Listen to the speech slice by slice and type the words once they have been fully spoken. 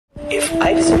if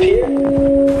I disappear,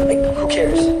 like, who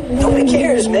cares? Nobody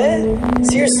cares, man.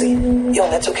 Seriously. Yo,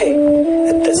 that's okay.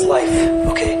 That's life,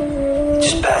 okay? It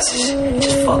just passes. It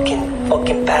just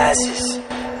fucking passes.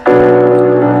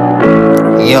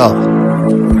 Yo,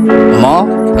 म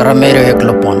र मेरो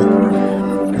एक्लोपन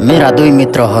मेरा दुई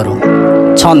मित्रहरू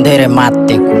छन् धेरै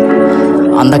मातेको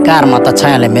अन्धकारमा त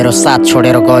छायाले मेरो साथ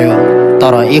छोडेर गयो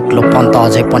तर एक्लोपन त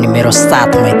अझै पनि मेरो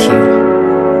साथमै थियो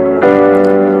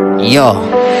यो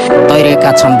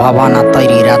तैरेका छन् भवना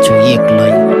तैरिरा छु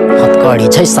एक्लै हतकडी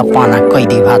छै सपना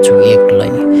कैदी भाछु एक्लै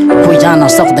कोही जान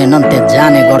सक्दैनन् त्यहाँ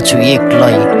जाने गर्छु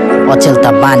एक्लै अचेल त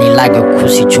बानी लाग्यो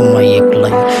खुसी छु म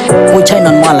एक्लै कोही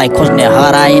छैनन् मलाई खोज्ने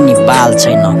हराए नि बाल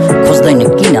छैन खोज्दैन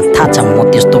किन थाहा छ म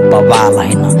त्यस्तो बवाल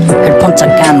हैन हेडफोन छ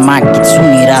कानमा गीत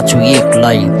सुनिरहेको छु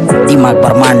एक्लै दिमाग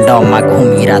ब्रह्माण्डमा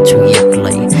घुमिरहेको छु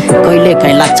एक्लै कहिले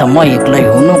काहीँ लाग्छ म एक्लै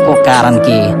हुनुको कारण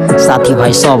के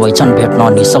साथीभाइ सबै छन् भेट्न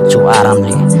नि सक्छु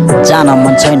आरामले जान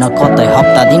मन छैन कतै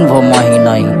हप्ता दिन भो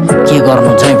महिनै के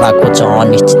गर्नु झै भएको छ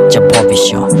अनिश्चित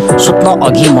भविष्य सुत्न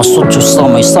अघि म सोच्छु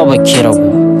समय सबै खेर हो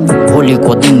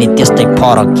भोलिको दिन नि त्यस्तै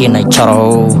फरक के नै छ र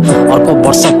अर्को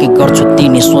वर्ष के गर्छु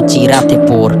तिनी सोचिराथे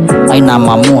पोर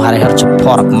ऐनामा मुहार हेर्छु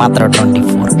फरक मात्र डन्डी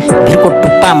फोर भिरको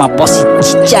टुप्पामा बसी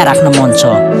चिच्या राख्न मन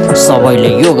छ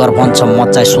सबैले यो गर भन्छ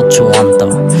म चाहिँ सोध्छु अन्त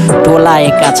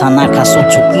टोलाएका छन् आँखा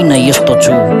सोध्छु किन यस्तो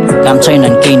छु काम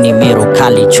छैनन् केही नि मेरो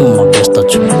खाली छु म व्यस्त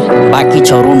छु बाँकी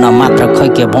छ रुन मात्र खै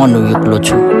के भन्नु एक्लो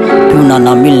छु पिउन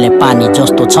नमिल्ने पानी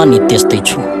जस्तो छ नि त्यस्तै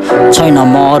छु छैन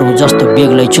म अरू जस्तो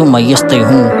बेग्लै छु म यस्तै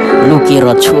हुँ लुकेर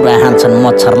छुरा हान्छन्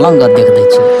मच्छर लङ्ग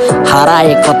देख्दैछु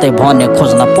हराए कतै भने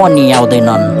खोज्न पनि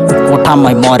आउँदैनन्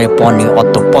कोठामै मरे पनि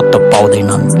अत्तो पत्तो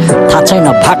पाउँदैनन् थाहा छैन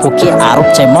भएको के आरोप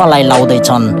चाहिँ मलाई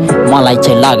लाउँदैछन् मलाई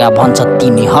चाहिँ लागा भन्छ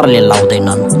तिनीहरूले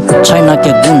लाउँदैनन् छैन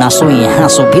के गुनासो यी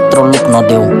हाँसो भित्र लुक्न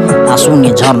देऊ आँसु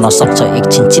नि झर्न सक्छ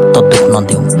एकछिन चित्त दुख्न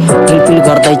देऊ पिलपिल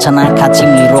गर्दैछन् आँखा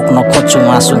चिम्ली रोक्न खोज्छु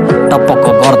आँसु टपक्क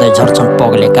गर्दै झर्छन्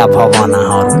पग्लेका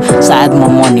भवनाहरू सायद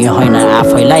म मनी होइन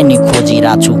आफैलाई नि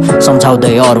खोजिरहेको छु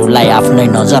सम्झाउँदै अरूलाई आफ्नै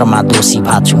नजरमा दोषी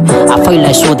भाछु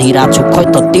आफैलाई सोधिरहेको छु खै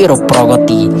त तेरो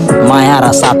प्रगति माया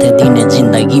र साथै दिने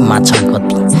जिन्दगीमा छन्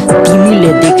कति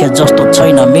तिमीले देखे जस्तो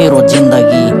छैन मेरो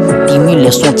जिन्दगी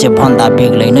तिमीले सोचे भन्दा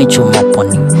बेग्लै नै छु म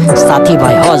पनि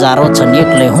साथीभाइ हजारौँ छन्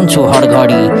एक्लै हुन्छु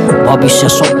हरघडी भविष्य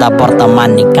सोच्दा वर्तमान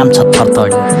नि काम छ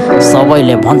थरथडी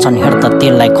सबैले भन्छन् हेर त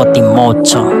त्यसलाई कति मौज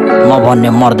छ म भन्ने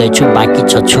मर्दैछु बाँकी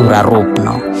छ छुरा रोप्न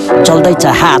चल्दैछ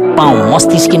हात पाउँ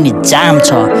मस्तिष्क नि जाम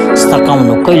छ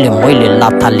सकाउनु कहिले मैले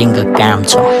लाथालिङ्ग काम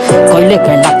छ कहिले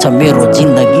काहीँ लाग्छ मेरो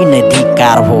जिन्दगी नै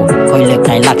धिक्कार हो कहिले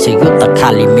काहीँ लाग्छ यो त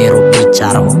खाली मेरो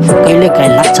विचार हो कहिले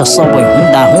काहीँ लाग्छ सबै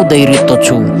हुँदा हुँदै रित्तो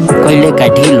छु कहिले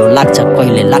काहीँ ढिलो लाग्छ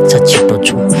कहिले लाग्छ छिटो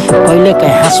छु कहिले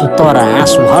काहीँ हाँसु तर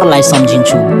आँसुहरूलाई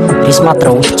सम्झिन्छु रिस मात्र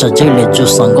उठ्छ जहिले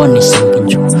जोसँग नि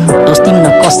सम्किन्छु दोष दिन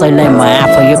कसैलाई म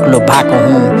आफै एक्लो भएको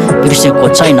हुँ बिर्सेको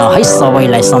छैन है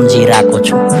सबैलाई सम्झिरहेको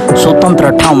छु स्वतन्त्र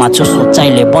ठाउँमा छु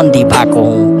सोचाइले बन्दी भएको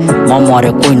हुँ म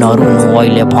मरे कोही नरुनु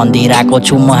अहिले भनिदिरहेको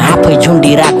छु म आफै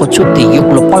झुन्डिरहेको छु त्यो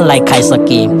एक्लोपनलाई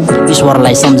खाइसके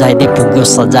ईश्वरलाई सम्झाइदिए पुग्यो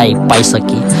सजाय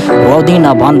पाइसके रोदिन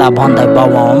भन्दा भन्दै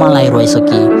बाउ आमालाई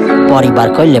रोइसके परिवार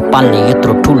कहिले पाल्ने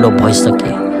यत्रो ठुलो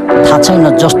भइसके थाहा छैन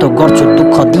जस्तो गर्छु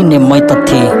दुःख दिने मै त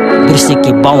थिएँ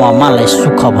बिर्सेकी बाउ आमालाई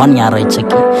सुख भन्या रहेछ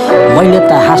कि मैले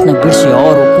त हाँस्न बिर्सेँ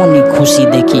अरू कुनै खुसी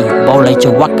देखेँ बाउलाई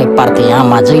चाहिँ वाक्कै पार्थे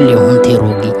आमा जहिले हुन्थे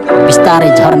रोगी बिस्तारै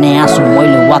झर्ने आँसु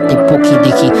मैले वाते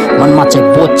पोखीदेखि मनमा चाहिँ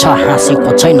बोझ छ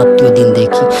हाँसेको छैन त्यो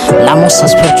दिनदेखि लामो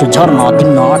सास फेर्छु झर्न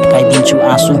दिन्न अड्काइदिन्छु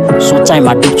आँसु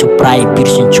सोचाइमा डुब्छु प्राय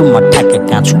बिर्सिन्छु म ठ्याक्कै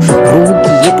काँछु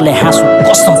रोगी एक्लै हाँसु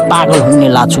कसम पागल हुने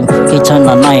लाछु केही छैन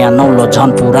नयाँ नौलो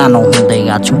झन् पुरानो हुँदै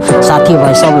गएको छु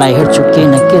साथीभाइ सबलाई हेर्छु के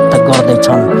न के त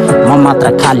गर्दैछन् म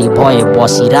मात्र खाली भए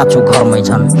बसिरहेको छु घरमै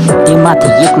झन् त्यही माथि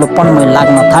एक्लोपनमै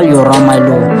लाग्न थाल्यो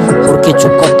रमाइलो हुर्केछु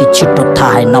कति छिटो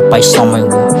थाहै नपाई समय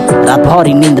हो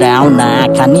रातभरि निन्द्रा आउन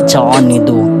आँखा निच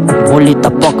अनिदो भोलि त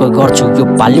पक्क गर्छु यो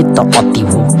पालि त अति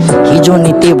हो हिजो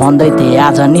नि ते भन्दै थिएँ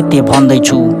आज नि ते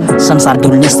भन्दैछु संसार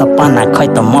डुल्ने सपना खै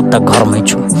त म त घरमै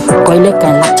छु कहिले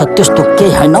काहीँ लाग्छ त्यस्तो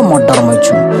केही होइन म डरमै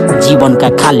छु जीवनका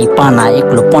खाली पाना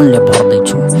एक्लोपनले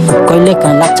भर्दैछु कहिले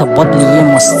काहीँ लाग्छ बदलिए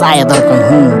म सायद अर्कै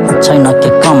हुँ छैन के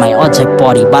कमाइ अझै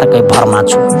परिवारकै भरमा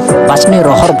छु बाँच्ने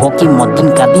रहर भोकी म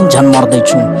दिनका दिन झन्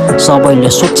मर्दैछु सबैले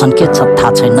सोध्छन् के छ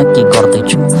थाहा छैन के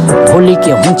गर्दैछु भोलि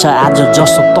के हुन्छ आज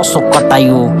जसो तसो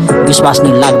कटाइयो विश्वास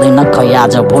नि लाग्दैन खै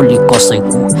आज भोलि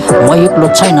कसैको म एक्लो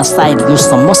छैन सायद यो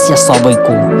समस्या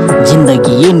सबैको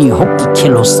जिन्दगी यही नि हो कि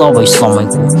खेल हो सबै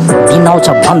समयको दिन आउँछ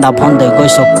भन्दा भन्दै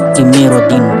गइसक्यो मेरो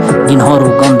दिनहरू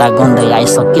गन्दा गन्दै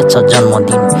आइसकेछ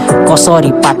जन्मदिन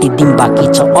कसरी पार्टी दिन बाँकी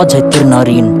छ अझै तिर्न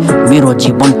ऋण मेरो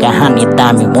जीवन कहानी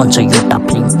दामी बन्छ एउटा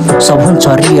फिल्म सब हुन्छ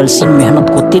रियल सिन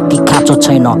मेहनतको त्यति खाँचो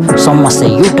छैन समस्या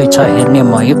एउटै छ हेर्ने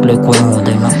म एक्लै कोही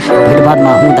हुँदैन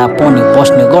भिडभाडमा हुँदा पनि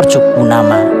बस्ने गर्छु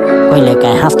कुनामा कहिले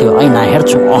काहीँ हाँस्थ्यो ऐना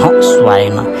हेर्छु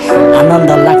सुहाएन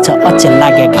आनन्द लाग्छ अचेल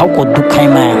लागे घाउको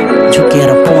दुखाइमा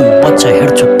झुकेर फोन बच्च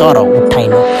हेर्छु तर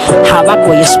उठाइन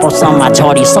हावाको स्पर्शमा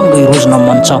झरीसँगै रोज्न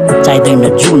मन छ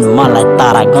चाहिँदैन जुन मलाई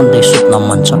तारा गन्दै सुत्न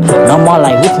मन छ न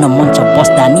मलाई उठ्न मन छ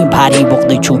बस्दा नि भारी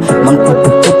बोक्दैछु मन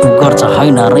कुटु गर्छ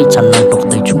होइन रहेछ नै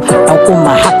टोक्दैछु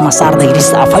टाउकोमा हातमा सार्दै रिस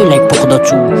आफैलाई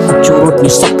पोख्दछु चुरोट्ने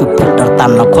सक्यो फिल्टर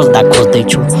तान्न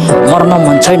खोज्दैछु मर्न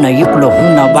मन छैन एक्लो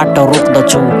हुन बाटो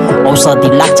रोक्दछु औषधि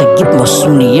लाग्छ गीत म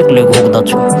सुनि एक्लै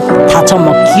घोक्दछु थाहा छ म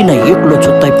किन एक्लो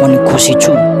छु तै पनि खुसी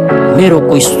छु मेरो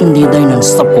कोही सुन्दिँदैनन्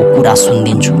सबको कुरा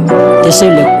सुनिदिन्छु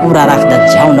त्यसैले कुरा राख्दा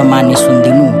झ्याउन मानि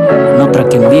सुनिदिनु नत्र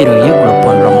कि मेरो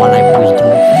एक्लोपन र मलाई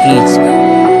बुझिदिनु please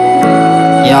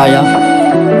yeah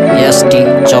ST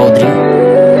Chaudhary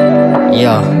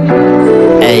yeah